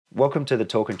Welcome to the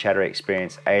Talk and Chatter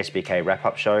Experience ASBK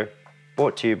wrap-up show,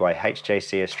 brought to you by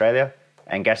HJC Australia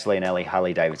and Gasoline Alley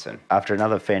Harley Davidson. After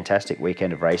another fantastic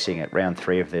weekend of racing at round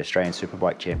 3 of the Australian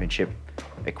Superbike Championship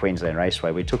at Queensland Raceway,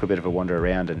 we took a bit of a wander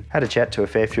around and had a chat to a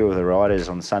fair few of the riders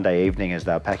on Sunday evening as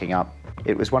they were packing up.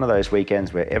 It was one of those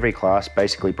weekends where every class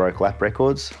basically broke lap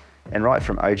records, and right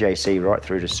from OJC right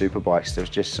through to Superbikes, there was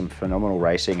just some phenomenal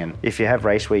racing. And if you have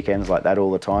race weekends like that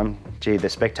all the time, gee, the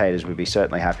spectators would be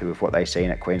certainly happy with what they've seen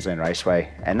at Queensland Raceway.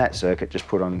 And that circuit just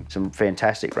put on some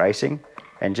fantastic racing,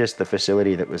 and just the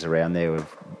facility that was around there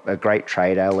with a great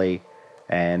trade alley,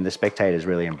 and the spectators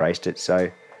really embraced it.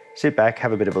 So sit back,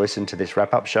 have a bit of a listen to this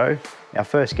wrap-up show. Our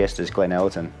first guest is Glenn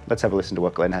Allerton. Let's have a listen to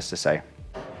what Glenn has to say.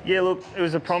 Yeah, look, it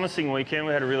was a promising weekend.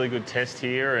 We had a really good test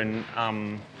here, and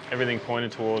everything pointed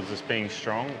towards us being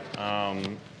strong.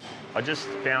 I just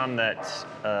found that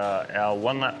our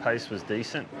one-lap pace was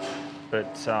decent,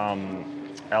 but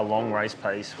our long race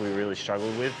pace we really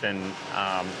struggled with. And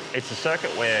it's a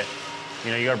circuit where, you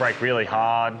know, you got to brake really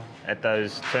hard at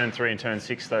those turn 3 and turn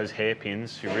 6, those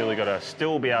hairpins. You really got to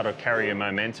still be able to carry your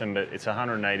momentum, but it's a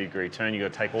 180-degree turn. You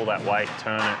got to take all that weight,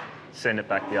 turn it, send it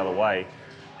back the other way.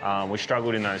 We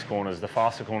struggled in those corners. The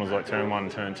faster corners like turn 1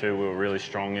 and turn 2, we were really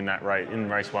strong in that race. In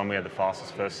race 1, we had the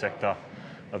fastest first sector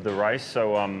of the race.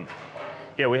 So,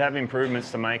 yeah, we have improvements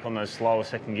to make on those slower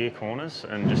second gear corners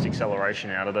and just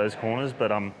acceleration out of those corners.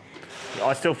 But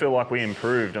I still feel like we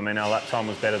improved. I mean, our lap time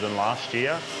was better than last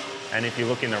year. And if you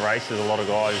look in the races, a lot of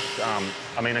guys,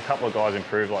 a couple of guys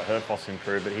improved, like Herfoss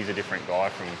improved, but he's a different guy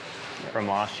from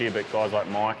last year. But guys like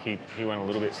Mike, he went a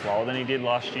little bit slower than he did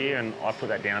last year, and I put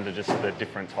that down to just the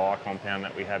different tyre compound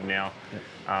that we have now.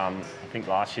 I think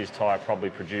last year's tyre probably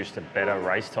produced a better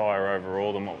race tyre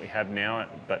overall than what we have now,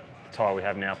 but the tyre we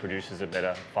have now produces a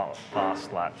better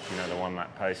fast lap, you know, the one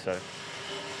lap pace. So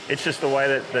it's just the way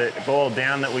that it boiled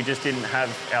down that we just didn't have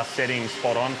our settings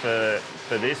spot on for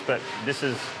this, but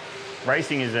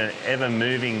racing is an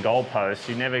ever-moving goalpost.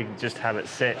 You never just have it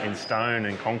set in stone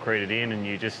and concreted in and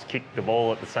you just kick the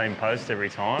ball at the same post every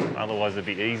time. Otherwise it'd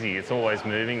be easy. It's always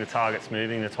moving, the target's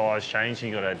moving, the tyres changing,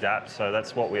 you've got to adapt. So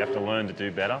that's what we have to learn to do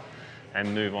better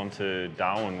and move on to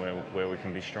Darwin where we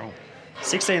can be strong.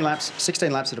 16 laps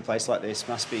at a place like this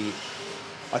must be,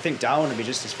 I think Darwin would be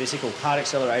just as physical. Hard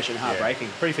acceleration, hard braking.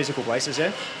 Pretty physical places,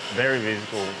 yeah? Very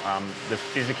physical. The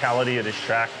physicality of this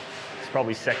track,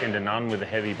 probably second to none with the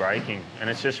heavy braking, and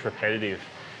it's just repetitive.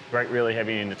 Brake really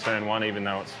heavy into turn 1, even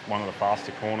though it's one of the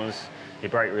faster corners. You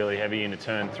brake really heavy into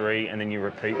turn 3, and then you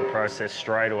repeat the process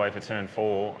straight away for turn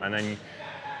 4, and then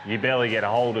you barely get a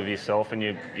hold of yourself, and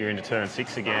you're into turn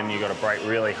 6 again. You've got to brake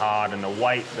really hard, and the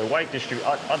weight distribution.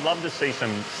 I'd love to see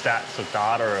some stats of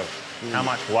data of how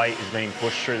much weight is being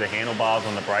pushed through the handlebars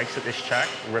on the brakes at this track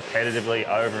repetitively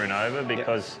over and over,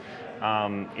 because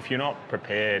if you're not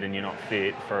prepared and you're not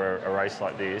fit for a race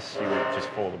like this, you would just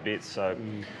fall to bits. So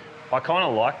I kind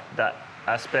of like that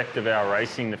aspect of our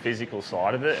racing, the physical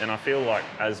side of it, and I feel like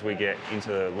as we get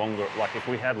into longer, like if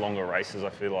we had longer races, I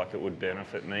feel like it would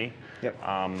benefit me.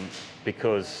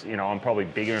 Because, you know, I'm probably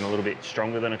bigger and a little bit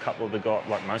stronger than a couple of the guys,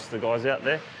 like most of the guys out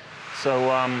there. So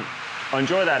I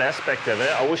enjoy that aspect of it.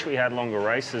 I wish we had longer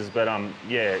races, but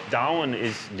yeah, Darwin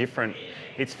is different.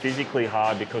 It's physically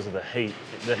hard because of the heat.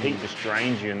 The heat just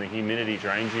drains you and the humidity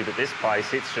drains you. But this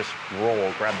place, it's just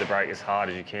raw. Grab the brake as hard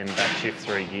as you can, back shift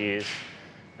 3 gears,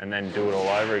 and then do it all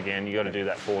over again. You got to do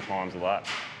that 4 times a lap.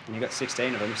 And you've got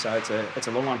 16 of them, so it's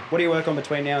a long one. What do you work on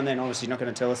between now and then? Obviously, you're not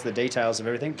going to tell us the details of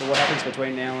everything, but what happens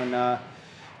between now and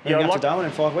moving up to Darwin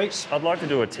in 5 weeks? I'd like to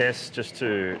do a test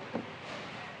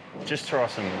just try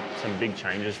some big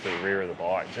changes to the rear of the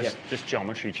bike, just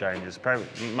geometry changes,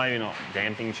 maybe not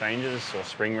damping changes or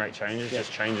spring rate changes,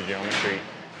 just change the geometry.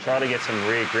 Try to get some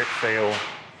rear grip feel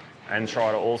and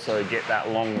try to also get that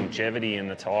longevity in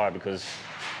the tyre, because,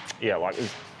 yeah, like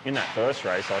in that first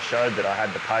race, I showed that I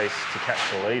had the pace to catch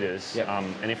the leaders,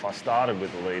 and if I started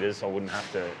with the leaders, I wouldn't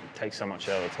have to take so much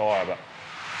out of the tyre, but,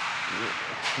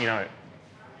 you know,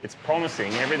 it's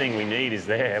promising. Everything we need is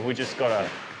there. We just got to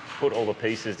put all the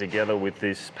pieces together with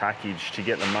this package to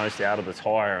get the most out of the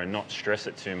tyre and not stress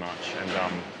it too much.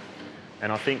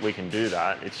 And I think we can do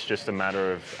that. It's just a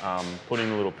matter of putting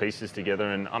the little pieces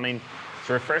together. And I mean,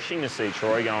 it's refreshing to see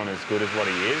Troy going as good as what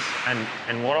he is.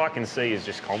 And what I can see is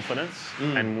just confidence.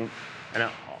 And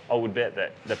I would bet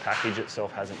that the package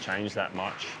itself hasn't changed that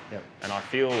much. And I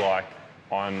feel like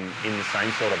I'm in the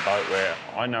same sort of boat where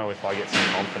I know if I get some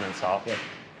confidence up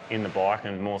in the bike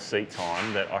and more seat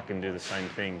time, that I can do the same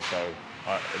thing. So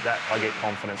I get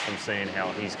confidence from seeing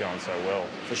how he's going so well.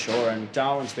 For sure, and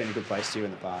Darwin's been a good place to you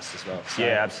in the past as well. So,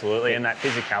 yeah, absolutely, and that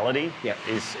physicality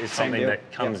is something deal.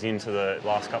 that comes into the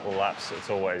last couple of laps. It's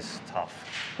always tough.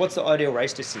 What's the ideal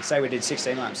race distance? Say we did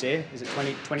 16 laps here. Is it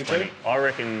 20, 22? 20. I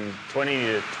reckon 20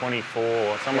 to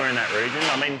 24, somewhere in that region.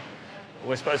 I mean,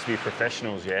 we're supposed to be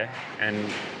professionals, and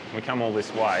we come all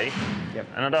this way.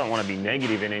 And I don't want to be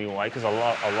negative in any way because I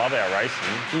love our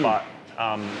racing, but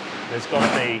there's got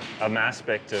to be an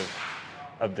aspect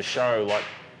of the show. Like,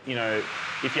 you know,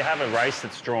 if you have a race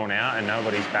that's drawn out and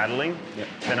nobody's battling,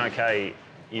 then okay,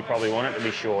 you probably want it to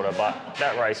be shorter, but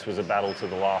that race was a battle to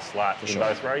the last lap in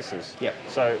both races.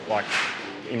 So, like,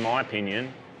 in my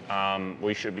opinion,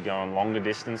 we should be going longer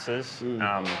distances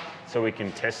so we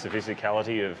can test the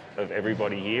physicality of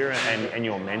everybody here and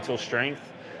your mental strength.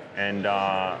 And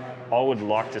I would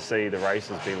like to see the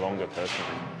races be longer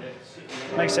personally.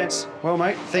 Makes sense. Well,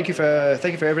 mate, thank you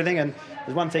for everything. And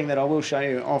there's one thing that I will show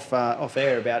you off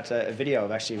air about a video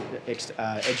of actually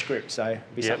edge grip. So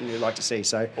it'd be something you'd like to see.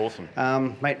 So awesome,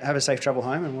 mate. Have a safe travel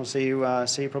home, and we'll see you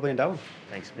probably in Darwin.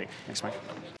 Thanks, Mick. Thanks, mate.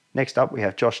 Next up, we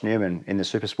have Josh Newman in the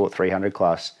Supersport 300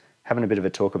 class, having a bit of a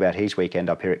talk about his weekend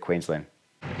up here at Queensland.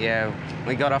 Yeah,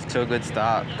 we got off to a good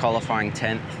start, qualifying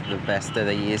 10th, the best of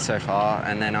the year so far,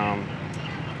 and then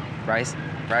race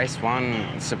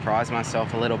one, surprised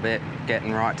myself a little bit,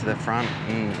 getting right to the front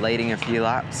and leading a few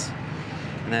laps.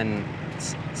 And then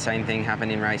same thing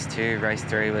happened in race two. Race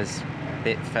three was a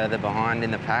bit further behind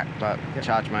in the pack, but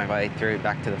charged my way through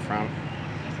back to the front.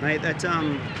 Mate, that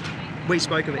we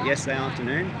spoke of it yesterday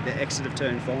afternoon, the exit of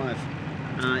turn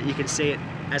 5. You can see it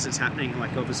as it's happening,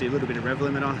 like obviously a little bit of rev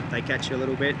limiter, they catch you a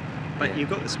little bit, but you've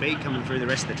got the speed coming through the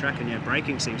rest of the track, and your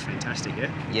braking seems fantastic,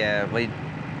 Yeah, we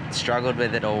struggled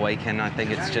with it all weekend. I think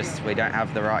it's just we don't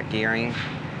have the right gearing,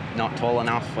 not tall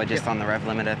enough. We're just on the rev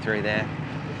limiter through there.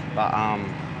 But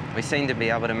we seem to be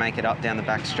able to make it up down the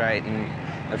back straight, and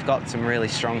we've got some really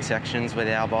strong sections with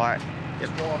our bike.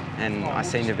 And I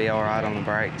seem to be all right on the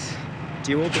brakes.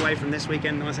 Do you walk away from this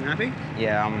weekend nice and happy?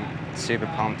 Yeah, I'm super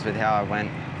pumped with how I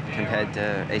went compared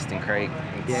to Eastern Creek.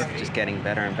 It's just getting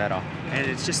better and better. And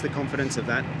it's just the confidence of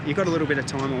that. You've got a little bit of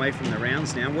time away from the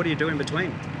rounds now. What do you do in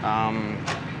between?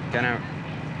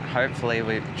 Hopefully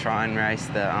we try and race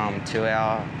the 2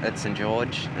 hour at St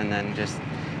George, and then just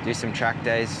do some track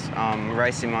days.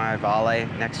 Racing my Ovale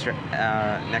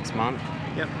next month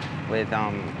with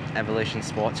Evolution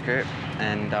Sports Group,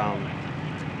 and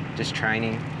just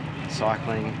training,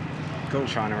 cycling,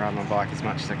 trying to ride my bike as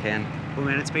much as I can. Well,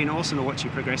 man, it's been awesome to watch you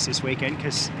progress this weekend,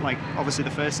 because, like, obviously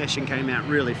the first session came out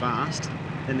really fast.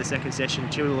 Then the second session,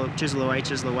 chisel away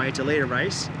to lead a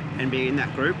race and be in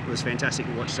that group was fantastic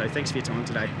to watch. So thanks for your time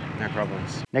today. No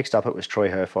problems. Next up, it was Troy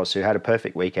Herfoss, who had a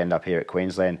perfect weekend up here at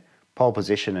Queensland. Pole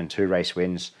position and 2 race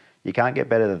wins. You can't get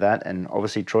better than that, and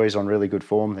obviously Troy's on really good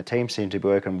form. The team seem to be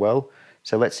working well.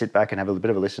 So let's sit back and have a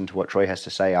bit of a listen to what Troy has to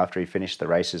say after he finished the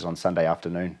races on Sunday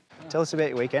afternoon. Tell us about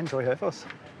your weekend, Troy Herfoss.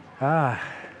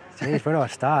 Geez, where do I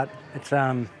start? It's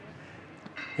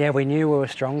we knew we were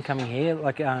strong coming here.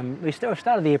 Like we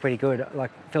started the year pretty good. Like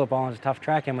Phillip Island's a tough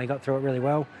track, and we got through it really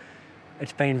well.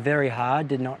 It's been very hard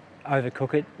to not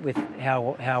overcook it with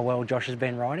how well Josh has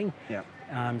been riding.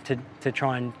 To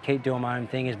try and keep doing my own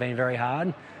thing has been very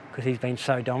hard because he's been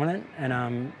so dominant.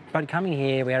 And but coming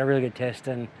here, we had a really good test,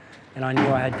 and I knew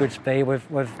I had good speed.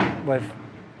 We've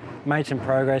made some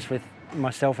progress with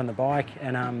myself and the bike,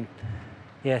 and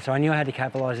so I knew I had to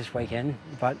capitalise this weekend.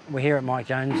 But we're here at Mike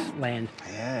Jones' land,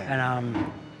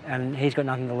 and he's got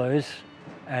nothing to lose.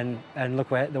 And look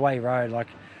the way he rode, like,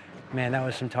 man, that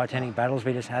was some titanic battles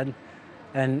we just had,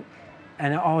 and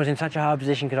I was in such a hard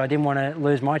position because I didn't want to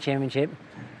lose my championship,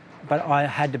 but I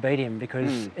had to beat him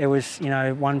because it was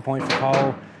 1 point for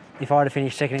pole. If I'd have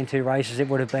finished second in 2 races, it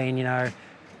would have been a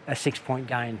 6-point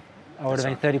gain. I would have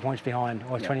been 30 points behind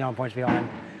or 29 points behind.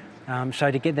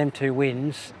 So to get them 2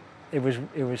 wins, it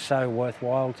was so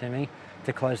worthwhile to me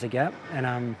to close the gap.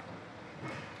 And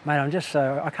mate,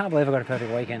 I can't believe I got a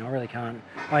perfect weekend. I really can't.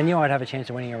 I knew I'd have a chance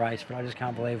of winning a race, but I just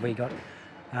can't believe we got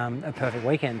a perfect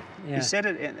weekend. Yeah. You said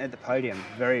it at the podium.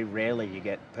 Very rarely you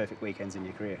get perfect weekends in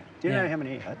your career. Do you know how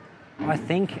many you had?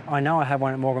 I know I had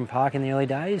one at Morgan Park in the early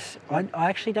days. I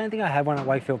actually don't think I had one at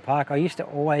Wakefield Park. I used to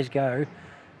always go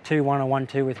 2-1 or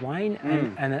 1-2 with Wayne,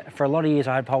 and for a lot of years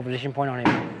I had pole position point on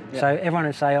him. So everyone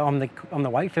would say I'm the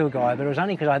Wakefield guy, but it was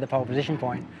only because I had the pole position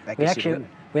point.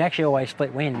 We actually always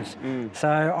split wins. So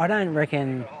I don't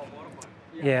reckon.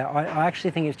 Yeah, I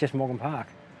actually think it's just Morgan Park.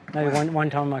 Maybe one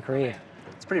time in my career.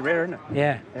 It's pretty rare, isn't it?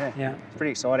 Yeah. It's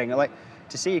pretty exciting. Like,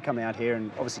 to see you come out here, and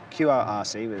obviously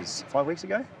QRRC was 5 weeks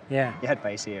ago. Yeah. You had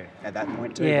pace here at that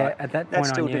point too. Yeah, but at that that point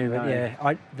I still knew, didn't but know.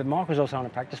 yeah, the Mike was also on a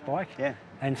practice bike. Yeah.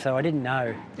 And so I didn't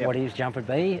know Yep. what his jump would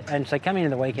be. And so coming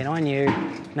into the weekend, I knew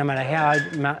no matter how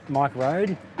hard Mike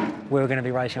rode, we were going to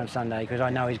be racing on Sunday because I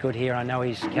know he's good here. I know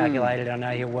he's calculated. I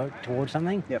know he'll work towards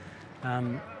something. Yep.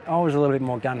 I was a little bit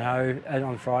more gung-ho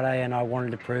on Friday, and I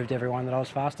wanted to prove to everyone that I was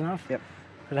fast enough. Yep.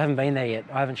 Because I haven't been there yet.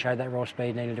 I haven't showed that raw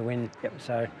speed needed to win. Yep.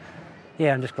 So,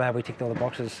 yeah, I'm just glad we ticked all the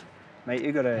boxes. Mate,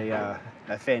 you've got a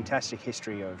fantastic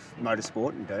history of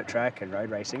motorsport and dirt track and road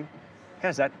racing. How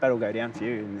does that battle go down for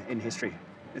you in history?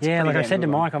 It's a Yeah, pretty like I damn said to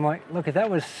good one. Mike, I'm like, look, if that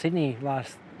was Sydney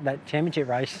that championship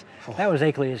race, that was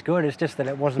equally as good. It's just that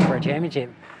it wasn't for a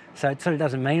championship. So it sort of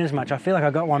doesn't mean as much. I feel like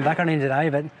I got one back on him today,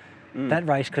 but that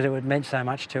race, because it meant so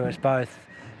much to us both.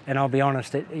 And I'll be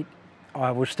honest,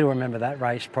 I will still remember that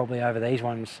race probably over these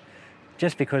ones,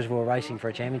 just because we were racing for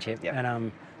a championship. Yep.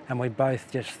 And we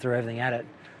both just threw everything at it.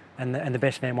 And the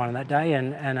best man won on that day.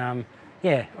 And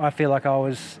yeah, I feel like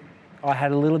I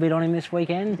had a little bit on him this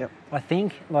weekend, Yep. I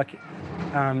think.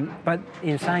 But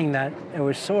in saying that, it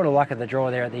was sort of luck of the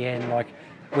draw there at the end. Like,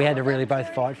 we had to really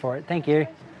both fight for it. Thank you.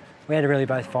 We had to really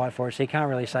both fight for it. So you can't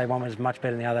really say one was much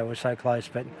better than the other. It was so close.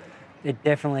 But it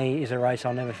definitely is a race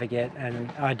I'll never forget.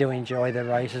 And I do enjoy the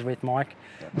races with Mike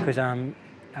because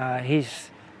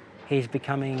he's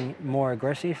becoming more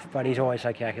aggressive, but he's always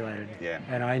so calculated. Yeah.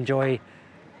 And I enjoy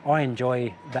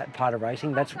that part of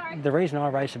racing. That's the reason I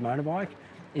race a motorbike,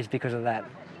 is because of that.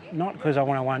 Not because I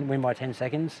want to win by 10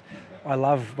 seconds. I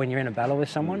love when you're in a battle with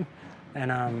someone.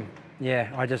 And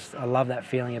I love that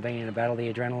feeling of being in a battle,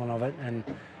 the adrenaline of it. And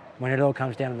when it all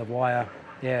comes down to the wire,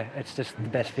 yeah, it's just the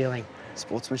best feeling.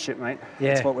 Sportsmanship, mate.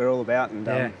 Yeah. That's what we're all about. And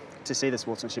Yeah. to see the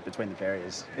sportsmanship between the pair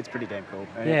it's pretty damn cool.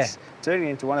 And Yeah. it's turning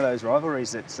into one of those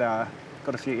rivalries that's got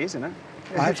a few years in it.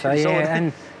 I hope so, It's all-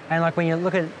 yeah. And like when you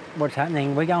look at what's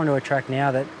happening, we're going to a track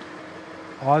now that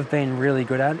I've been really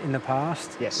good at in the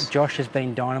past. Yes. Josh has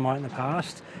been dynamite in the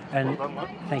past. And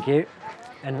thank you.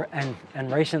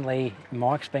 And recently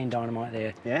Mike's been dynamite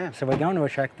there. Yeah. So we're going to a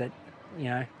track that, you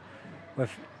know,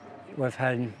 we've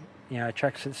had, you know,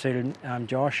 tracks that suited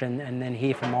Josh and then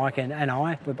here for Mike and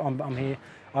I'm here.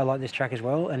 I like this track as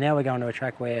well. And now we're going to a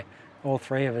track where all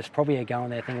three of us probably are going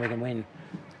there thinking we can win.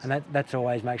 And that's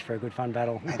always makes for a good fun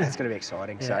battle. Mate, that's going to be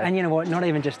exciting. Yeah. So. And you know what? Not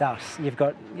even just us. You've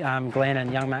got Glenn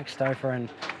and young Max Stauffer and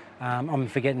I'm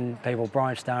forgetting people,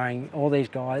 Brian Starring, all these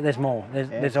guys. There's more.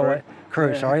 There's crew. always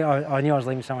crew. Yeah. Sorry, I knew I was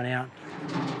leaving someone out.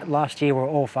 Last year we were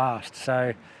all fast,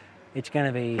 so it's going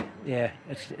to be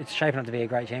it's shaping up to be a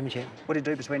great championship. What do you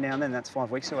do between now and then? That's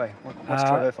 5 weeks away. What's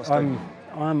Herfoss do?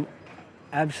 I'm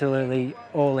absolutely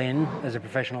all in as a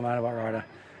professional motorbike rider.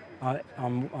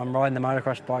 I'm riding the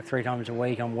motocross bike 3 times a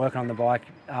week. I'm working on the bike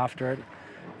after it.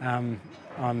 I'm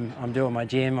doing my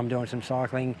gym. I'm doing some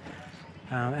cycling,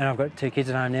 and I've got 2 kids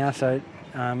at home now. So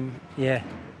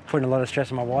putting a lot of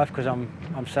stress on my wife because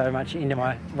I'm so much into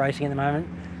my racing at the moment.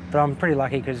 But I'm pretty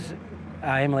lucky because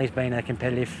Emily's been a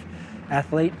competitive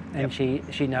athlete and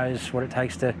she knows what it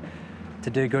takes to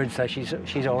do good. So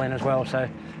she's all in as well. So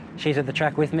she's at the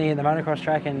track with me at the motocross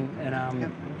track and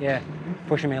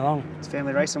pushing me along. It's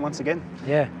family racing once again.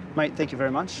 Yeah. Mate, thank you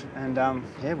very much. And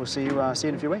we'll see you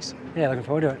in a few weeks. Yeah, looking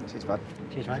forward to it. Cheers, bud.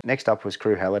 Cheers, mate. Next up was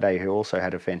Crew Halliday, who also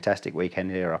had a fantastic weekend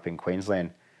there up in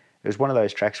Queensland. It was one of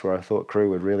those tracks where I thought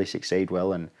Crew would really succeed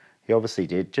well, and he obviously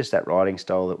did. Just that riding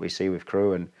style that we see with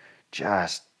Crew, and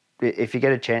just if you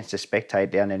get a chance to spectate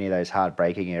down any of those hard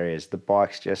braking areas, the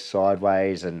bike's just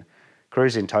sideways and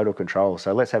Crew's in total control.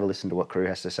 So let's have a listen to what Crew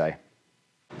has to say.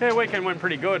 Yeah, weekend went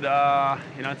pretty good.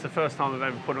 It's the first time I've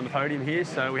ever put on the podium here,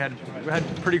 so we had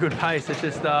pretty good pace. It's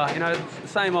just the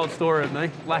same old story with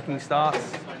me, lacking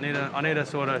starts. I need to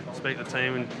sort of speak to the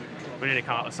team, and we need to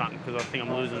come up with something because I think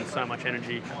I'm losing so much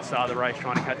energy at the start of the race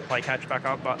trying to play catch back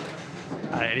up. But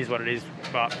it is what it is.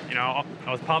 But I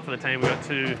was pumped for the team. We got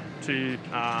two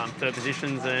third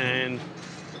positions and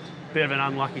a bit of an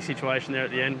unlucky situation there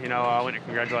at the end. I went to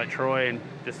congratulate Troy and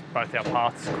just both our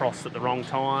paths crossed at the wrong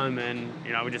time, and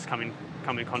we just come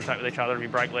in contact with each other, and my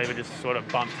brake lever just sort of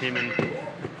bumped him and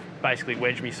basically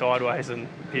wedged me sideways and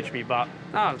pitched me. But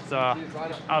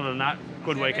other than that,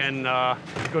 good weekend,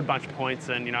 good bunch of points,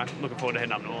 and looking forward to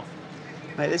heading up north.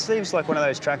 Mate, this seems like one of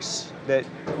those tracks that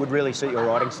would really suit your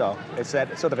riding style. It's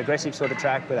that sort of aggressive sort of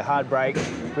track with a hard brake,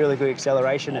 really good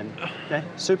acceleration, and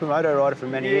supermoto rider for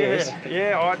many years.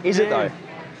 Yeah. Is it though?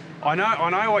 I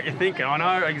know what you're thinking. I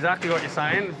know exactly what you're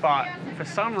saying, but for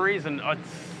some reason,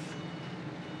 it's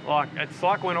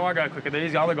like when I go quicker,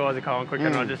 these other guys are going quicker,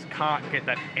 and I just can't get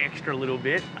that extra little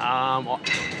bit.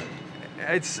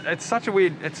 it's such a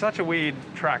weird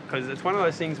track because it's one of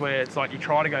those things where it's like you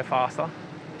try to go faster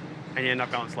and you end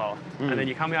up going slower, and then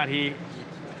you come out here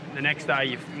the next day,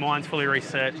 your mind's fully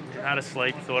reset, you've had a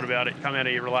sleep, you thought about it, you come out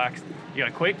here, you're relaxed, you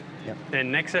go quick. Yep.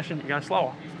 Then next session you go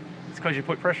slower. It's because you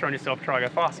put pressure on yourself to try to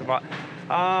go faster. But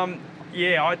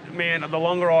the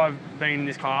longer I've been in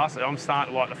this class, I'm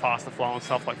starting to like the faster flowing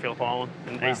stuff like Phillip Island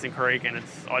and Eastern Creek, and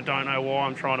I don't know why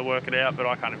I'm trying to work it out, but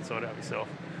I can't even sort it out myself.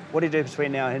 What do you do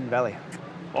between now and Hidden Valley?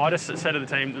 Well, I just said to the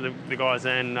team, the guys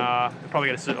then, probably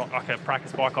get a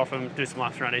practice bike off them, do some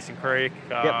laps around Eastern Creek.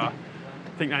 I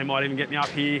think they might even get me up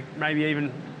here, maybe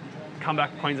even come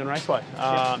back to Queensland Raceway.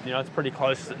 It's pretty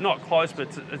close, not close, but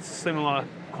it's similar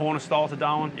corner style to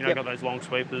Darwin. Got those long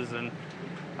sweepers, and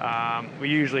we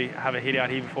usually have a hit out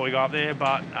here before we go up there,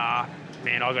 but I've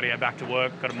got to go back to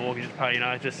work, got a mortgage to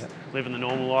pay, just living the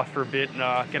normal life for a bit,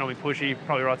 and get on my pushy,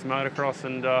 probably ride some motocross,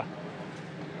 and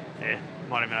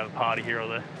might even have a party here or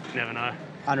there, never know.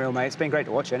 Unreal, mate. It's been great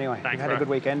to watch anyway. Thanks, You've had a good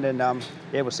weekend, and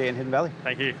we'll see you in Hidden Valley.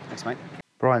 Thank you. Thanks, mate.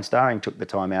 Brian Starring took the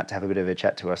time out to have a bit of a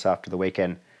chat to us after the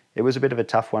weekend. It was a bit of a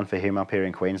tough one for him up here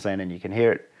in Queensland, and you can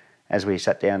hear it as we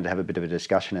sat down to have a bit of a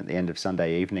discussion at the end of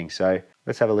Sunday evening. So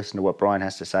let's have a listen to what Brian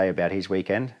has to say about his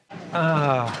weekend.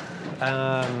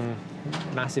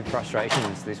 Massive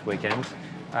frustrations this weekend.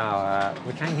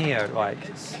 We came here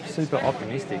super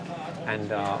optimistic,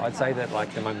 and I'd say that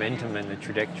the momentum and the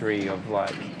trajectory of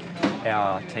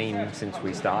our team since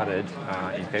we started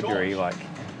in February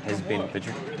has been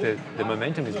the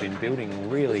momentum has been building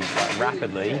really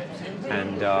rapidly,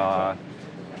 and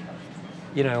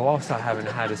whilst I haven't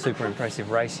had a super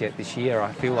impressive race yet this year,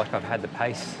 I feel like I've had the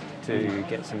pace to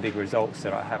get some big results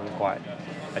that I haven't quite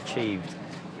achieved.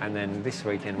 And then this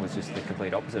weekend was just the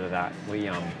complete opposite of that. We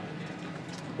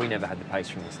never had the pace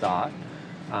from the start,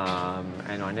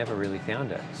 and I never really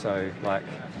found it. So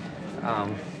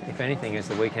if anything, as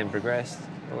the weekend progressed,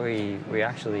 we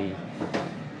actually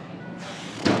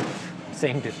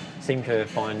seem to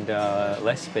find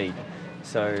less speed.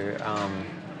 So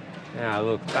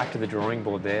look, back to the drawing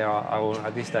board there.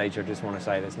 At this stage, I just want to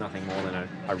say there's nothing more than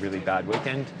a really bad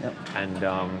weekend, and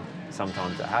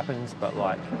sometimes it happens. But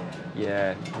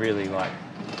really I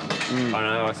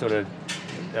know I sort of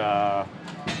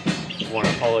want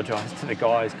to apologise to the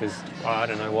guys because I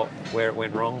don't know where it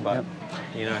went wrong, but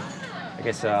I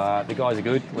guess the guys are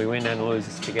good. We win and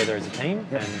lose together as a team,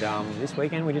 and this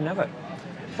weekend we didn't have it.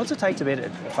 What's it take to be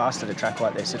fast at a track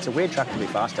like this? It's a weird track to be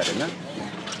fast at, isn't it?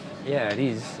 Yeah, it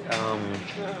is.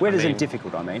 Where does it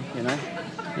difficult?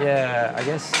 Yeah, I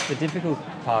guess the difficult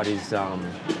part is not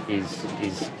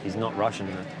rushing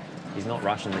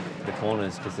the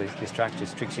corners, because this track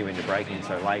just tricks you into braking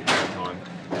so late all the time.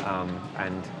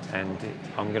 And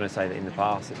I'm going to say that in the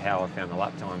past it's how I found the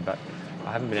lap time, but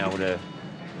I haven't been able to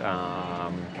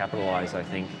capitalise, I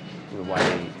think, the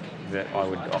way that I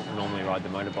would normally ride the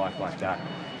motorbike like that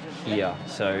here.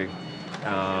 So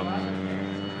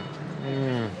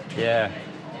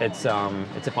it's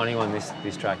a funny one,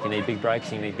 this track. You need big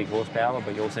brakes, you need big horsepower,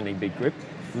 but you also need big grip.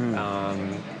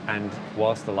 And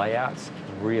whilst the layout's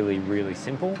really, really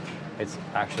simple, it's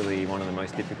actually one of the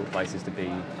most difficult places to be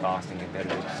fast and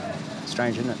competitive.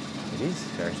 Strange, isn't it? It is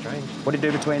very strange. What do you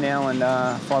do between now and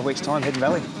 5 weeks' time, Hidden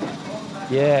Valley?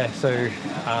 Yeah, so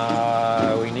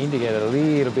we need to get a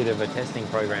little bit of a testing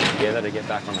program together to get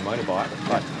back on the motorbike,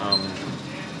 but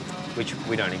which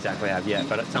we don't exactly have yet.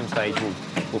 But at some stage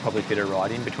we'll probably fit a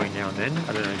ride in between now and then.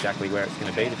 I don't know exactly where it's going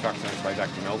to be. The truck's on its way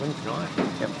back to Melbourne tonight,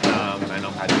 and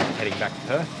I'm heading back to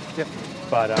Perth. Yep.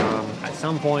 But at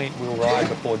some point we'll ride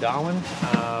before Darwin,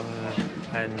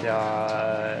 and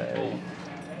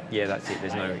that's it.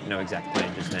 There's no exact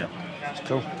plan just now.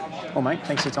 Cool. Well, mate,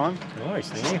 thanks for your time. No worries,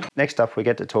 thank you. Next up, we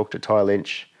get to talk to Ty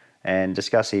Lynch and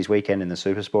discuss his weekend in the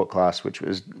Supersport class, which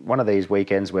was one of these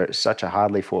weekends where it's such a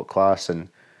hardly fought class, and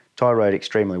Ty rode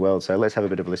extremely well. So let's have a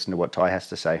bit of a listen to what Ty has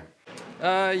to say.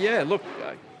 Look,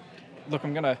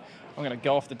 I'm gonna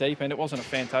go off the deep end. It wasn't a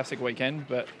fantastic weekend,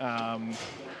 but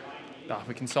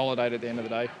we consolidated at the end of the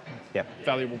day. Yep.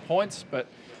 Valuable points, but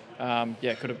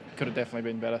could have definitely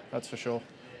been better. That's for sure.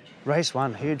 Race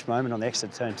 1, huge moment on the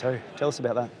exit turn 2. Tell us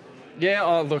about that. Yeah,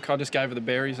 I just gave her the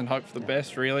berries and hoped for the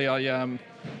best, really.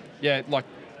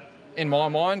 In my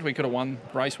mind, we could have won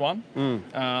race 1.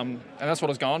 And that's what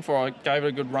I was going for. I gave it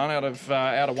a good run out of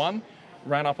 1,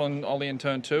 ran up on Ollie in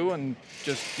turn 2, and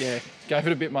just, gave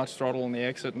it a bit much throttle on the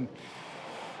exit. And,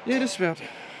 just about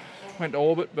went to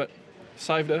orbit, but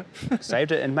saved her.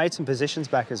 Saved it and made some positions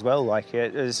back as well.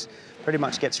 It was pretty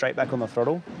much get straight back on the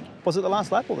throttle. Was it the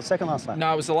last lap or the second last lap?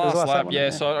 No, it was the last lap,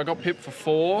 So I got pipped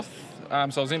for 4th.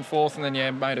 So I was in 4th and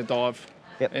then, made a dive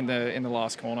in the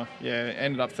last corner. Yeah,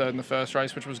 ended up third in the first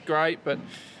race, which was great, but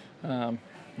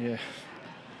yeah.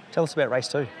 Tell us about race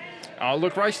 2.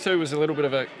 Look, race 2 was a little bit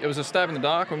of it was a stab in the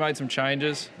dark. We made some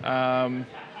changes. Yeah,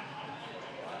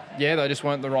 they just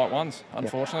weren't the right ones,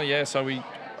 unfortunately. Yeah, so we,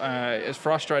 as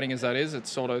frustrating as that is,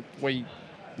 it's sort of, we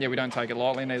don't take it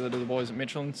lightly, neither do the boys at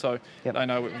Michelin. So they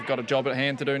know we've got a job at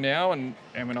hand to do now, and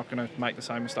we're not going to make the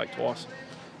same mistake twice.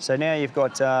 So now you've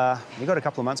got a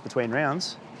couple of months between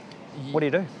rounds. What do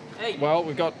you do? Well,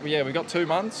 we've got 2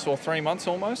 months or 3 months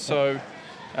almost. So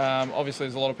obviously,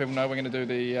 as a lot of people know, we're going to do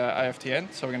the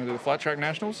AFTN, so we're going to do the Flat Track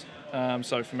Nationals.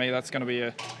 So for me, that's going to be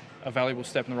a valuable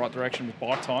step in the right direction with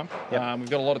bike time. We've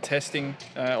got a lot of testing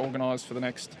organised for the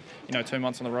next 2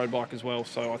 months on the road bike as well.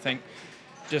 So I think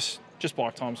just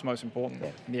bike time is most important.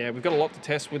 Yeah, we've got a lot to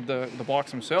test with the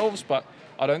bikes themselves, but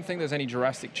I don't think there's any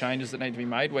drastic changes that need to be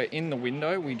made. We're in the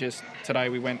window. Today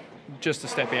we went just a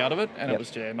step out of it, and it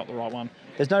was not the right one.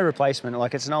 There's no replacement.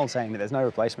 Like, it's an old saying, but there's no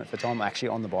replacement for time actually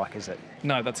on the bike, is it?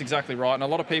 No, that's exactly right. And a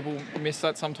lot of people miss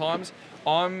that sometimes.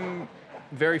 I'm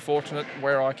very fortunate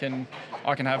where I can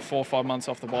have 4 or 5 months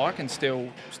off the bike and still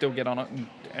get on it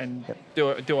and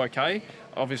do okay.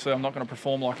 Obviously, I'm not going to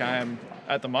perform like I am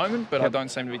at the moment, but I don't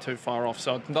seem to be too far off.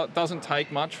 So it doesn't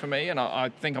take much for me, and I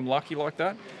think I'm lucky like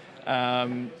that.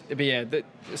 But yeah,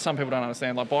 some people don't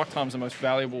understand. Like, bike time's the most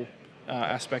valuable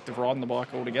aspect of riding the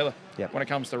bike altogether. When it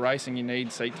comes to racing, you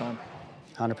need seat time.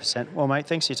 100%. Well, mate,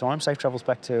 thanks for your time. Safe travels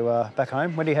back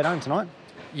home. When do you head home tonight?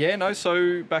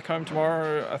 So back home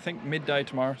tomorrow, I think midday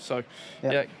tomorrow. So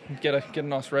get a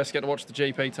nice rest, get to watch the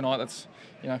GP tonight. That's,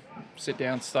 sit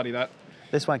down, study that.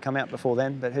 This won't come out before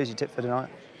then, but who's your tip for tonight?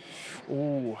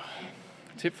 Ooh,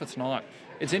 tip for tonight.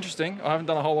 It's interesting. I haven't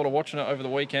done a whole lot of watching it over the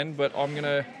weekend, but I'm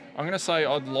gonna say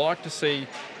I'd like to see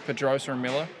Pedrosa and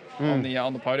Miller on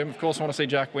the podium. Of course, I want to see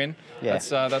Jack win.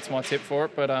 That's my tip for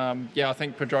it. But I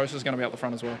think Pedrosa's going to be out the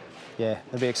front as well. Yeah,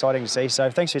 it'll be exciting to see.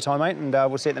 So thanks for your time, mate, and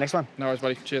we'll see you at the next one. No worries,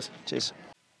 buddy. Cheers. Cheers.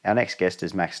 Our next guest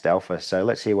is Max Stauffer, so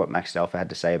let's hear what Max Stauffer had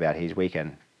to say about his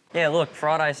weekend. Yeah, look,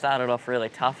 Friday started off really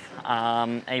tough.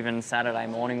 Even Saturday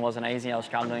morning wasn't easy. I was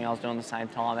struggling. I was doing the same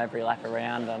time every lap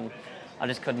around, and I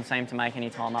just couldn't seem to make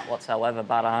any time up whatsoever.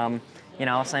 But I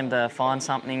seemed to find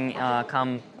something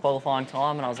come qualifying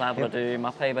time, and I was able to do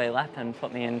my PB lap and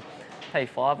put me in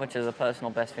P5, which is a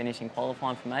personal best finish in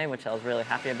qualifying for me, which I was really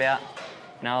happy about.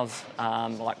 I was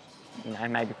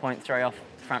maybe 0.3 off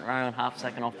front row and half a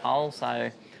second off pole, so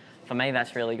for me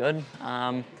that's really good.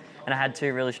 And I had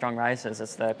 2 really strong races.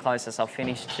 It's the closest I've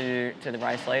finished to the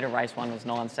race leader. Race 1 was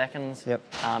 9 seconds,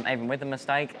 even with a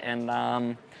mistake,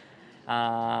 and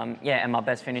and my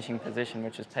best finishing position,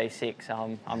 which was P6,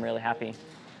 so I'm really happy.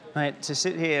 Mate, to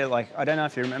sit here, I don't know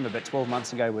if you remember, but 12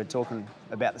 months ago we were talking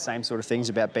about the same sort of things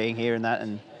about being here and that,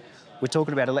 and we're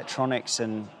talking about electronics,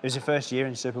 and it was your first year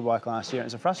in Superbike last year, and it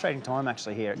was a frustrating time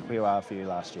actually here at QR for you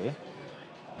last year.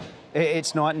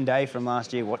 It's night and day from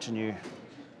last year watching you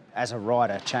as a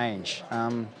rider change.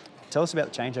 Tell us about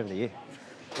the change over the year.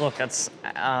 Look, it's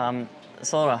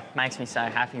sort of makes me so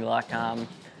happy.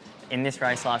 In this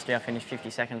race last year, I finished 50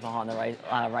 seconds behind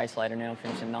the race leader. Now I'm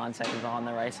finishing 9 seconds behind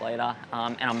the race leader,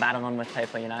 and I'm battling with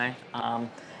people,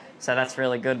 so that's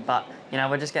really good. But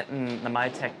we're just getting the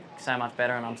Motec so much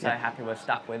better, and I'm so happy we've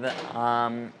stuck with it.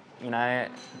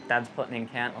 Dad's putting in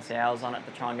countless hours on it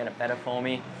to try and get it better for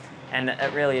me, and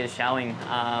it really is showing.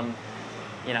 I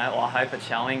hope it's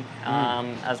showing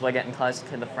as we're getting closer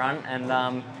to the front, and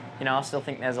I still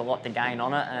think there's a lot to gain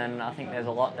on it, and I think there's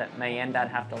a lot that me and Dad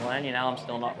have to learn. I'm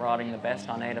still not riding the best.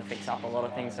 I need to fix up a lot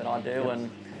of things that I do,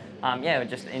 and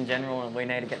just in general, we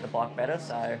need to get the bike better.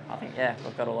 So I think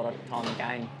we've got a lot of time to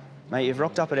gain. Mate, you've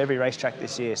rocked up at every racetrack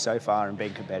this year so far and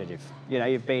been competitive.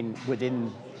 You've been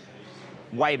within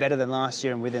way better than last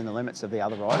year and within the limits of the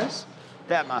other riders.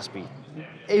 That must be,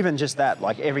 even just that,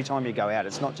 every time you go out,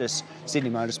 it's not just Sydney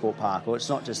Motorsport Park, or it's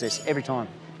not just this, every time.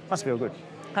 Must feel good.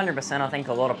 100%. I think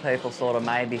a lot of people sort of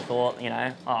maybe thought,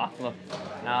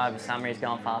 over summer he's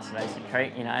going fast at Eastern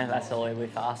Creek, that's all he'll be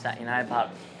fast at, but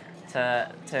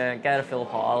to go to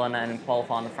Phillip Island and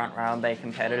qualify in the front row and be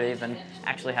competitive and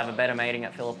actually have a better meeting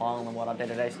at Phillip Island than what I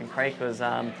did at Eastern Creek was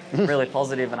really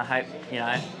positive, and I hope,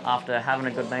 after having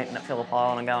a good meeting at Phillip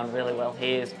Island and going really well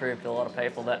here, has proved to a lot of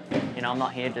people that, I'm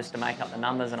not here just to make up the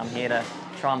numbers, and I'm here to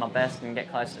try my best and get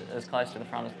as close to the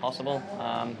front as possible.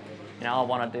 I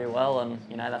want to do well, and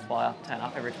that's why I turn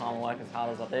up every time and work as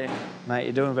hard as I do. Mate,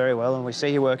 you're doing very well, and we see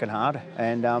you working hard,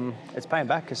 and it's paying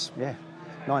back because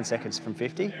 9 seconds from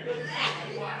 50.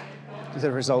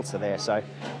 The results are there. So,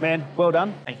 man, well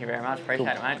done. Thank you very much.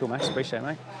 Appreciate it, mate. Cool, Max. Appreciate it,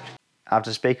 mate.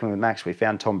 After speaking with Max, we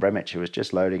found Tom Bramich, who was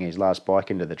just loading his last bike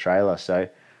into the trailer. So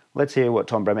Let's hear what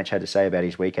Tom Bramich had to say about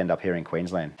his weekend up here in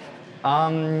Queensland.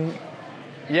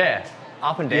 Yeah,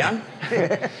 up and down.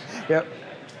 Yep.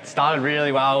 Started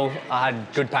really well. I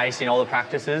had good pace in all the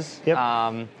practices. Yep.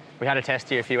 We had a test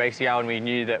here a few weeks ago and we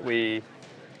knew that we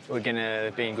were going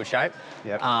to be in good shape.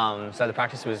 Yep. So the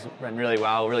practice went really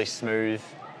well, really smooth,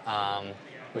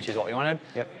 which is what we wanted.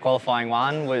 Yep. Qualifying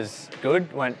one was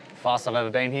good, went fast I've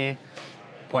ever been here.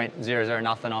 0.00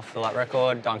 nothing off the lap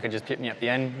record. Duncan just pipped me at the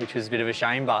end, which was a bit of a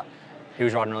shame, but he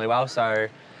was riding really well. So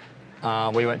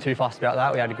we weren't too fussed about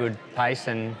that. We had a good pace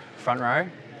and front row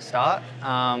start.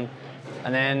 And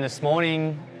then this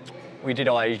morning, we did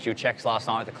all our usual checks last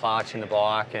night with the clutch and the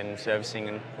bike and servicing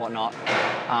and whatnot.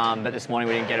 But this morning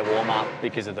we didn't get a warm up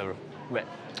because of the wet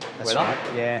weather. Right.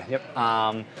 Yeah, yep.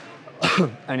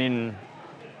 And in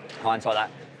hindsight, that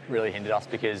really hindered us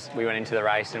because we went into the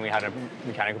race and we had a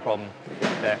mechanical problem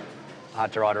that I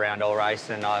had to ride around all race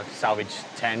and I salvaged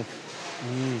 10th,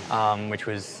 which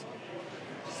was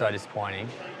so disappointing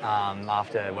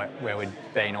after where we'd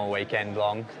been all weekend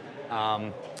long.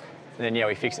 And then,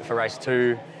 we fixed it for race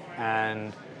 2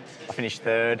 and I finished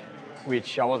 3rd,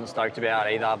 which I wasn't stoked about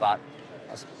either, but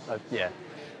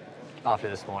after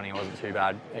this morning it wasn't too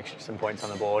bad. Some points on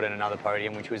the board and another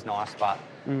podium, which was nice, but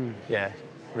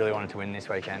really wanted to win this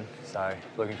weekend, so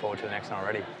looking forward to the next one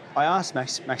already. I asked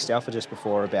Max Stauffer just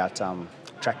before about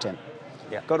track temp.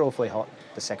 Yeah. Got awfully hot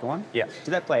the second one. Yeah.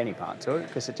 Did that play any part to it?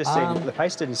 Because it just seemed, the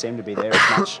pace didn't seem to be there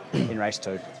as much in race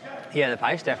 2. Yeah, the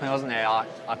pace definitely wasn't there. I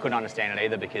couldn't understand it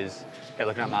either because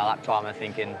looking at my lap time and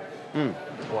thinking,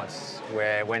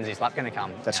 when's this lap going to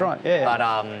come? That's right, yeah. But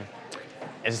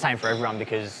it's the same for everyone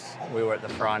because we were at the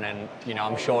front and,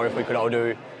 I'm sure if we could all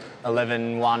do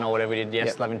 11.1 or whatever we did,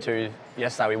 11.2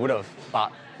 yesterday, we would have.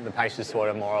 But the pace was sort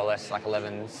of more or less like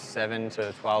 11.7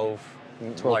 to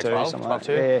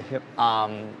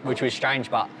 12.2, which was strange,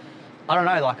 but I don't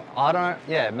know,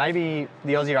 maybe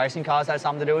the Aussie racing cars had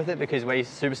something to do with it because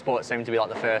Supersport seemed to be like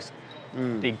the first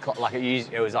big,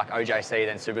 it was like OJC,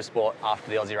 then Supersport after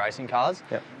the Aussie racing cars.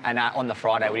 Yep. And on the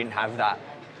Friday, we didn't have that.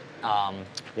 On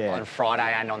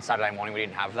Friday and on Saturday morning, we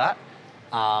didn't have that.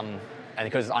 And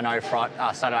because I know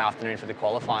Saturday afternoon for the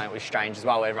qualifying, it was strange as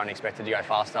well. Everyone expected to go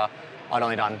faster. I'd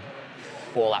only done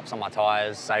 4 laps on my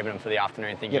tyres, saving them for the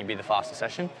afternoon, thinking it'd be the faster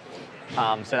session.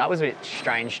 So that was a bit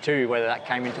strange too, whether that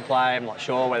came into play. I'm not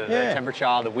sure whether the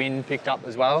temperature, the wind picked up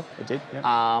as well. It did,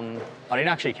 I didn't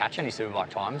actually catch any Superbike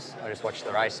times. I just watched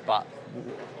the race, but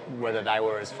whether they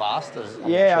were as fast as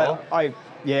I'm not sure.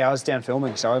 I was down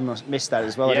filming, so I missed that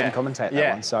as well. I didn't commentate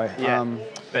that one. So,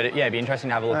 but it'd be interesting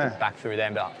to have a look back through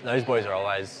them. But those boys are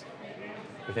always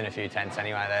within a few tenths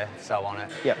anyway. They're so on it.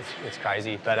 Yep. It's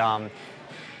crazy. But I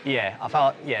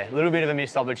felt a little bit of a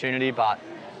missed opportunity, but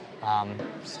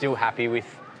still happy with,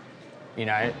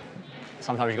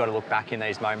 sometimes you've got to look back in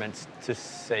these moments to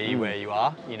see where you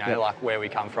are. Like where we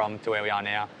come from to where we are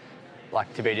now.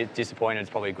 Like to be disappointed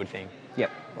is probably a good thing. Yep.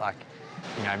 Like,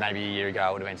 maybe a year ago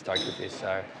I would have been stoked with this.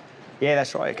 So. Yeah,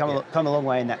 that's right. Come a long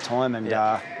way in that time, and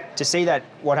to see that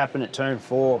what happened at turn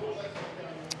 4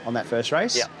 on that first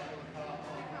race,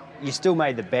 you still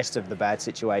made the best of the bad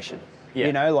situation.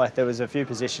 Yeah. There was a few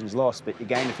positions lost, but you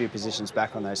gained a few positions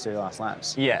back on those 2 last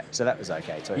laps. Yeah. So that was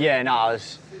okay too. Yeah, no,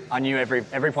 I knew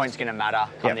every point's going to matter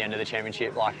come the end of the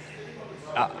championship. Like,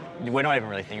 we're not even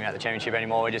really thinking about the championship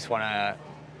anymore. We just want to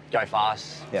go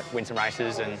fast, win some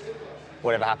races, and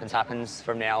whatever happens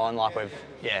from now on. Like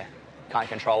can't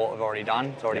control what we've already done.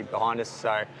 It's already behind us.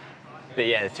 So, but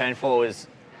the turn 4 was,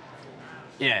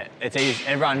 it's easy.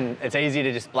 It's easy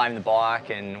to just blame the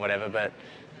bike and whatever, but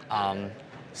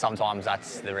sometimes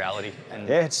that's the reality. And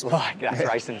it's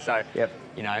that's racing. So,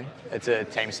 it's a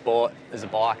team sport. There's a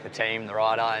bike, the team, the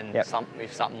rider, and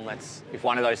if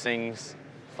one of those things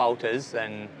falters,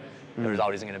 then the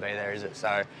result isn't going to be there, is it?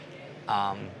 So,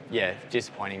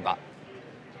 disappointing, but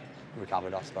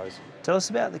recovered, I suppose. Tell us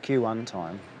about the Q1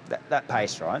 time. That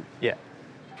pace, right? Yeah.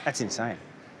 That's insane.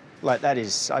 That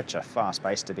is such a fast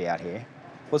pace to be out here.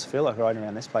 What's it feel like riding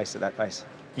around this place at that pace?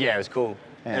 Yeah, it was cool.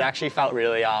 Yeah. It actually felt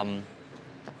really,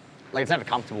 it's never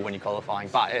comfortable when you're qualifying,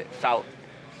 but it felt,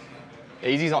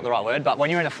 easy is not the right word, but when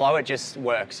you're in the flow, it just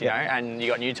works, you know, and you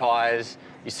got new tyres,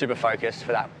 you're super focused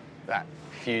for that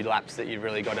few laps that you've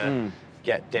really got to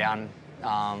get down,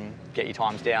 get your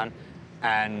times down.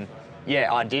 And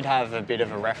I did have a bit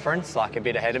of a reference, like a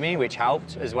bit ahead of me, which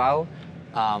helped as well.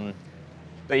 But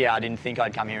I didn't think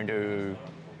I'd come here and do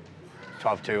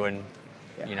 12.2 and,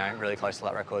 really close to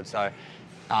that record. So,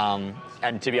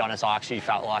 and to be honest, I actually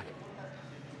felt like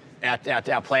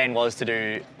our plan was to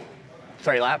do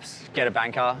 3 laps, get a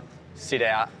banker, sit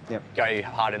out, go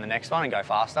hard in the next one and go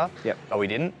faster. But we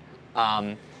didn't.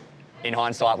 in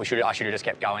hindsight, I should have just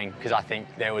kept going because I think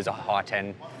there was a high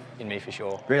 10 in me for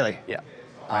sure. Really? Yeah.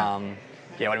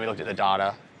 When we looked at the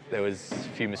data, there was a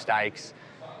few mistakes.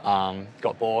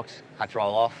 Got balked, had to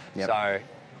roll off. Yep. So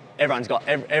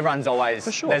everyone's always,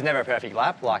 For sure. there's never a perfect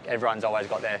lap. Like everyone's always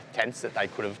got their tenths that they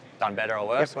could have done better or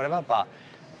worse, whatever. But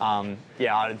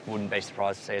I wouldn't be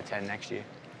surprised to see a 10 next year.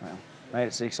 Well, mate,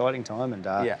 it's an exciting time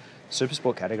and super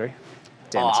sport category.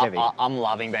 Damn, Oh, it's heavy. I'm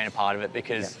loving being a part of it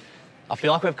because I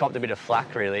feel like we've copped a bit of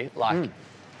flack really, like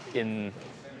in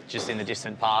the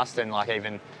distant past and like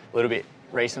even a little bit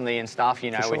recently and stuff,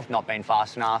 you know, sure. we've not been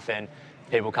fast enough and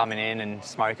people coming in and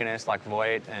smoking us like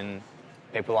Voigt and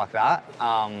people like that.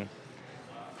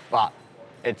 But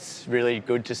it's really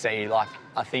good to see, like,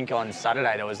 I think on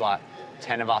Saturday there was like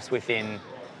 10 of us within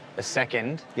a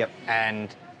second. Yep.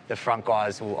 And the front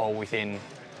guys were all within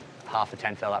half a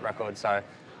 10th of the lap record. So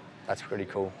that's pretty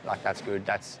cool. Like, that's good.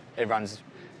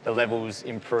 The level's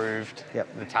improved.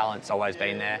 Yep. The talent's always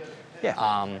been there.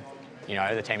 Yeah. You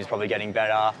know, the team's probably getting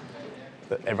better.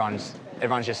 But everyone's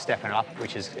just stepping up,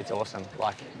 it's awesome.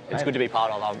 Like, it's good to be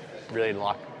part of. I really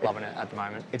loving it at the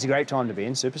moment. It's a great time to be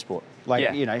in Supersport.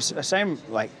 Like, you know, same,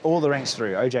 like all the ranks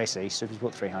through OJC,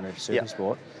 Supersport 300,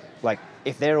 Supersport. Like,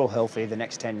 if they're all healthy, the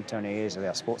next 10, 20 years of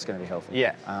our sport's going to be healthy.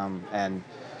 Yeah. And,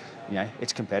 you know,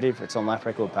 it's competitive. It's on lap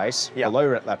record pace, Yeah.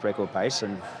 below lap record pace,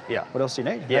 and what else do you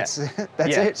need? Yeah.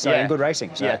 That's it. So, and good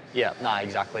racing. So. No,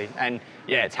 exactly. And,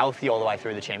 it's healthy all the way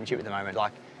through the championship at the moment.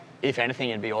 Like, if anything,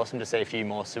 it'd be awesome to see a few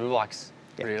more superbikes,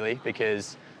 really,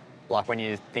 because, like, when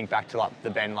you think back to, like, the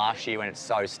Bend last year when it's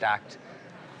so stacked,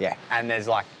 and there's,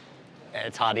 like,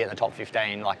 it's hard to get in the top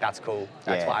 15, like, that's cool.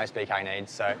 That's what ASBK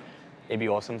needs. So it'd be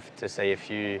awesome to see a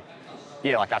few,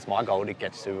 like, that's my goal, to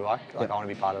get to superbike. Like, I want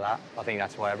to be part of that. I think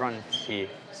that's why everyone's here.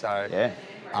 So,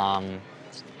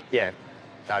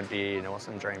 that'd be an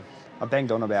awesome dream. I've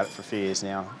banged on about it for a few years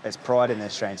now. It's pride in the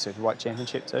Australian Superbike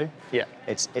Championship too. Yeah.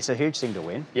 It's a huge thing to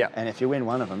win. Yeah. And if you win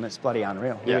one of them, it's bloody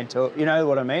unreal. You Yeah. win two, you know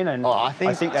what I mean? And I I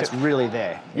think that's really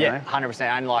there. You know? 100%.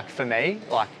 And, like, for me,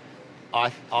 like,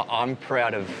 I'm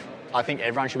proud of, I think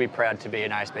everyone should be proud to be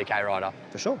an ASBK rider.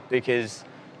 For sure. Because,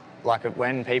 like,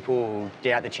 when people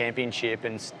get out the championship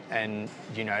and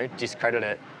you know, discredit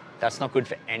it, that's not good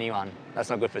for anyone.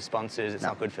 That's not good for sponsors. It's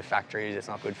not good for factories. It's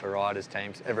not good for riders,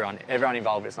 teams, everyone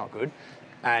involved. It's not good,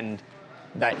 and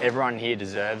everyone here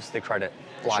deserves the credit.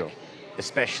 Like,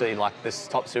 especially like the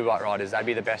top superbike riders, they'd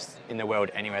be the best in the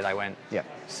world anywhere they went. Yeah.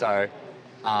 So,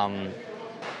 like,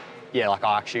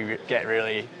 I actually get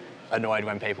really annoyed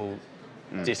when people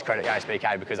discredit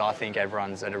ASBK because I think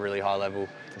everyone's at a really high level.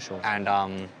 For sure. And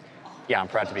I'm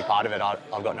proud to be part of it.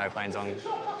 I've got no plans on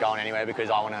going anywhere because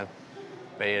I want to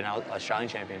be an Australian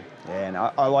champion. Yeah, and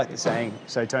I like the saying,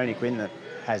 so Tony Quinn that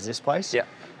has this place, Yeah.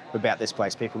 about this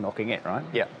place, people knocking it, right?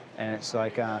 Yeah. And it's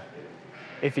like,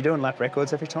 if you're doing lap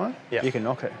records every time, you can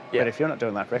knock it. Yeah. But if you're not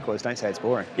doing lap records, don't say it's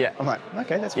boring. Yeah. I'm like,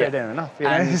 okay, that's fair down enough. You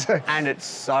know? And it's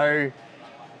so,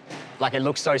 like, it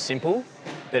looks so simple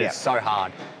that it's so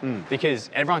hard because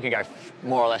everyone can go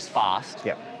more or less fast.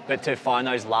 Yep. But to find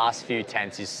those last few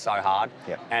tenths is so hard.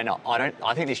 Yep. And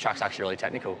I think this track's actually really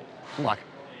technical. Like,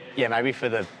 maybe for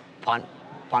the punt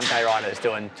day rider that's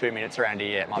doing 2 minutes around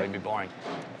here, it might be a bit boring.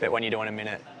 But when you're doing a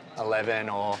minute 11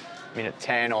 or minute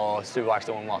 10 or Superbike's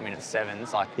doing minute 7,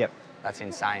 it's like, that's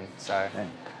insane. So,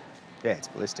 yeah, it's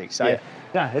ballistic. So,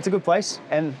 it's a good place.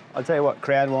 And I'll tell you what,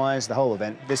 crowd-wise, the whole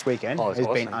event this weekend has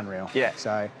been unreal. Yeah.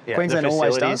 So, yeah. Queensland the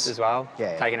always facilities does. as well.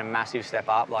 Yeah. Taking a massive step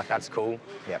up, like, that's cool.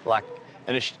 Yep. Like,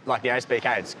 and it's, like, the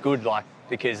ASBK, it's good, like,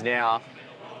 because now,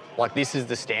 like, this is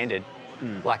the standard.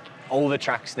 Like, all the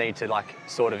tracks need to, like,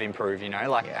 sort of improve, you know?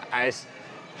 Like, I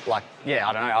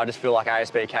don't know, I just feel like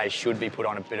ASBK should be put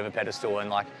on a bit of a pedestal, and,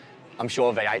 like, I'm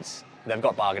sure V8s, they've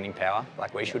got bargaining power.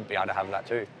 Like, we should be able to have that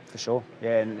too. For sure.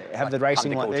 Yeah, and have Like, the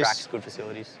racing cool like this. tracks, good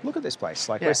facilities. Look at this place.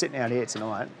 Like, we're sitting out here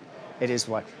tonight. It is,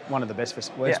 like, one of the best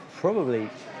facilities. It's probably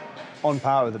on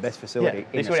par with the best facility in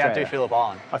this would Australia. have to Phillip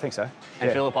Island. I think so.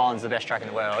 And Phillip Island's the best track in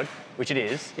the world, which it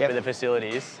is, but the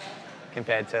facilities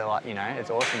compared to, like, you know,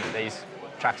 it's awesome that these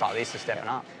tracks like this are stepping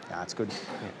up. Nah, it's good.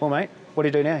 Well, mate, what do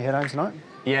you do now? You head home tonight?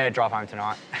 Yeah, drive home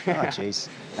tonight. Oh, jeez.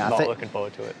 Not looking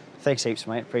forward to it. Thanks heaps,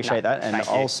 mate. Appreciate that. And thank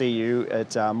you. I'll see you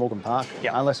at Morgan Park,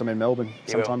 unless I'm in Melbourne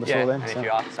sometime before then. And if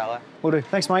you are, say hello. Will do.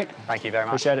 Thanks, mate. Thank you very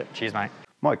much. Appreciate it. Cheers, mate.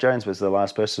 Mike Jones was the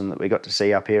last person that we got to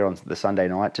see up here on the Sunday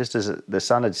night. Just as the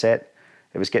sun had set,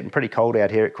 it was getting pretty cold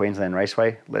out here at Queensland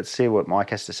Raceway. Let's see what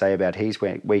Mike has to say about his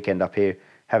weekend up here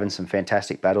having some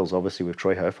fantastic battles, obviously, with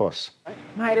Troy Herfoss.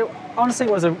 Mate, it honestly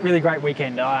was a really great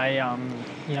weekend.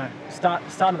 Start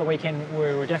of the weekend,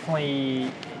 we were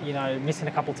definitely, missing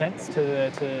a couple tenths to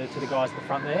the guys at the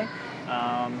front there.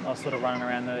 I was sort of running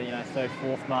around the third,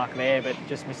 fourth mark there, but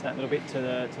just missing that little bit to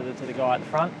the guy at the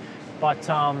front. But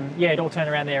it all turned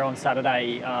around there on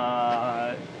Saturday.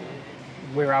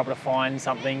 We were able to find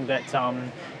something that,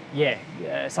 something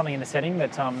in the setting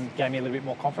that gave me a little bit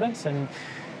more confidence, and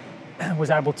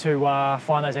was able to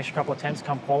find those extra couple of attempts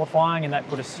come qualifying, and that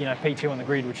put us, P2 on the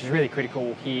grid, which is really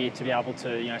critical here to be able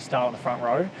to, start on the front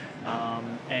row.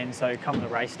 And so come the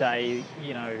race day,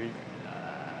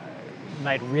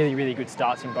 made really, really good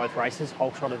starts in both races,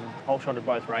 whole shotted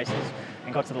both races,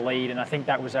 and got to the lead. And I think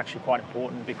that was actually quite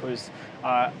important because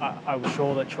I was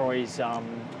sure that Troy's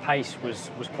pace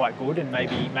was quite good and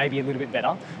maybe a little bit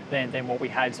better than what we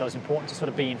had. So it was important to sort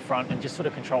of be in front and just sort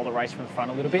of control the race from the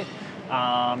front a little bit,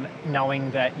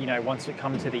 knowing that once it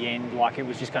come to the end, like it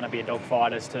was just going to be a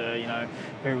dogfight as to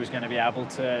who was going to be able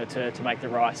to make the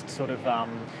right sort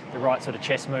of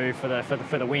chess move for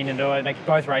the win. And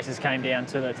both races came down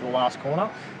to the last corner,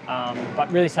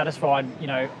 but really satisfied.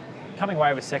 Coming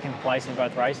away with second place in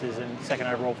both races and second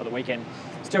overall for the weekend,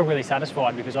 still really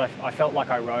satisfied because I felt like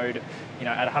I rode,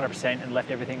 at 100% and left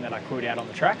everything that I could out on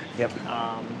the track. Yep.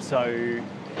 So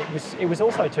it was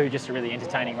also too just a really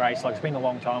entertaining race. Like, it's been a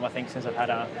long time, I think, since I've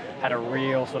had a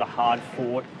real sort of hard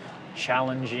fought,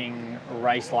 challenging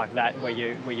race like that where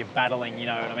you're battling. You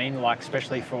know what I mean? Like,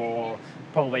 especially for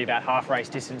probably about half race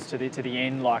distance to the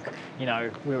end. Like,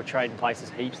 we were trading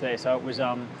places heaps there, so it was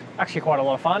actually quite a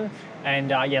lot of fun. And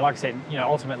like I said,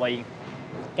 ultimately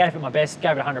gave it my best,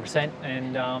 gave it 100%,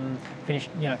 and finished.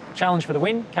 Challenged for the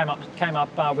win. Came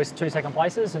up with 2 second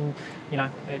places, and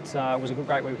it was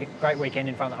a great weekend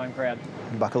in front of the home crowd.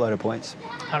 Bucket load of points.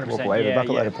 100%. Walk away with a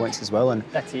bucket load of points as well. And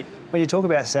that's it. When you talk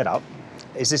about setup,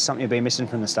 is this something you've been missing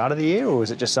from the start of the year, or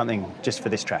is it just something just for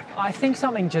this track? I think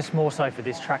something just more so for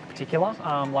this track in particular.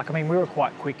 We were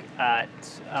quite quick at,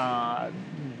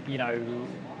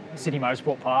 City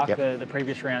Motorsport Park, Yep. the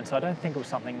previous round, so I don't think it was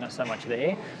something so much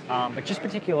there. But just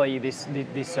particularly this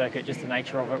circuit, just the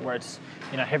nature of it, where it's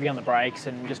heavy on the brakes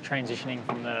and just transitioning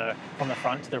from the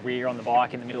front to the rear on the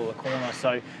bike in the middle of the corner.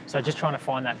 So just trying to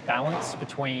find that balance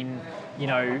between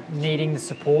needing the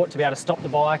support to be able to stop the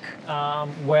bike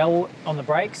well on the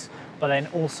brakes, but then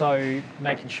also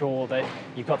making sure that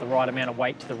you've got the right amount of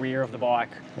weight to the rear of the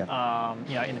bike, Yep.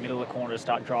 In the middle of the corner to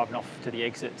start driving off to the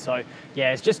exit. So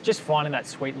it's just finding that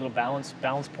sweet little balance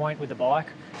point with the bike,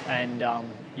 and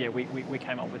we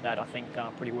came up with that, I think,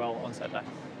 pretty well on Saturday.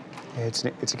 Yeah, it's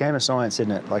a game of science,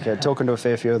 isn't it? Like, talking to a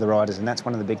fair few of the riders, and that's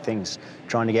one of the big things,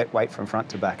 trying to get weight from front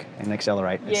to back and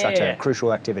accelerate. It's such a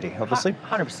crucial activity, obviously.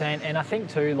 100%, and I think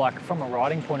too, like, from a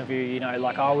riding point of view,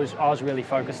 I was really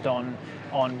focused on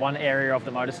one area of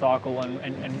the motorcycle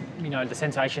and the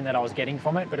sensation that I was getting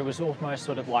from it, but it was almost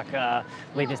sort of like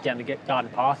leading us down the garden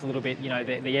path a little bit.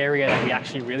 The area that we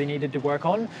actually really needed to work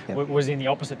on was in the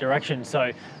opposite direction.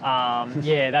 So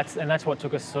that's what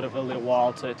took us sort of a little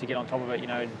while to get on top of it.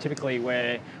 Typically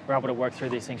we're able to work through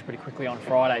these things pretty quickly on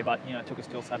Friday, but it took us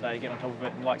till Saturday to get on top of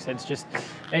it. And like I said, it's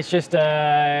just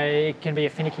it can be a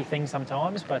finicky thing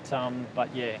sometimes, but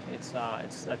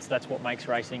that's what makes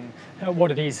racing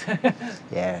what it is.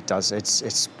 Yeah, it does.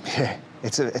 It's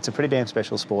a pretty damn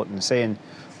special sport, and seeing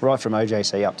right from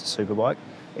OJC up to Superbike,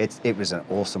 it was an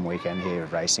awesome weekend here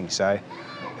of racing. So,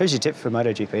 who's your tip for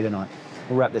MotoGP tonight?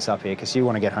 We'll wrap this up here because you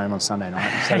want to get home on Sunday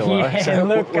night. So do I. So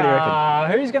look, what do you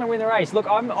reckon? Who's going to win the race? Look,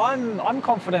 I'm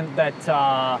confident that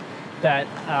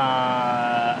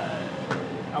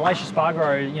Aleix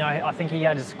Espargaro, I think he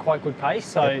has quite good pace,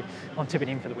 so I'm tipping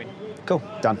him for the win. Cool,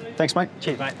 done. Thanks, mate.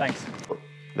 Cheers, mate. Thanks.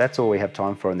 That's all we have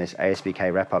time for in this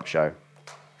ASBK wrap-up show.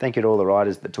 Thank you to all the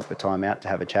riders that took the time out to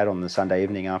have a chat on the Sunday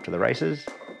evening after the races.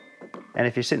 And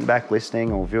if you're sitting back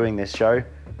listening or viewing this show,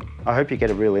 I hope you get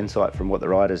a real insight from what the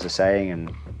riders are saying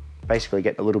and basically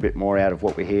get a little bit more out of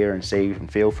what we hear and see and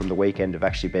feel from the weekend of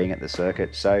actually being at the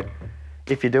circuit. So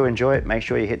if you do enjoy it, make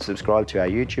sure you hit subscribe to our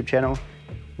YouTube channel.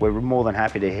 We're more than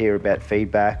happy to hear about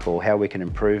feedback or how we can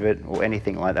improve it or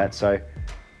anything like that. So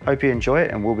hope you enjoy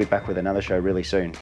it, and we'll be back with another show really soon.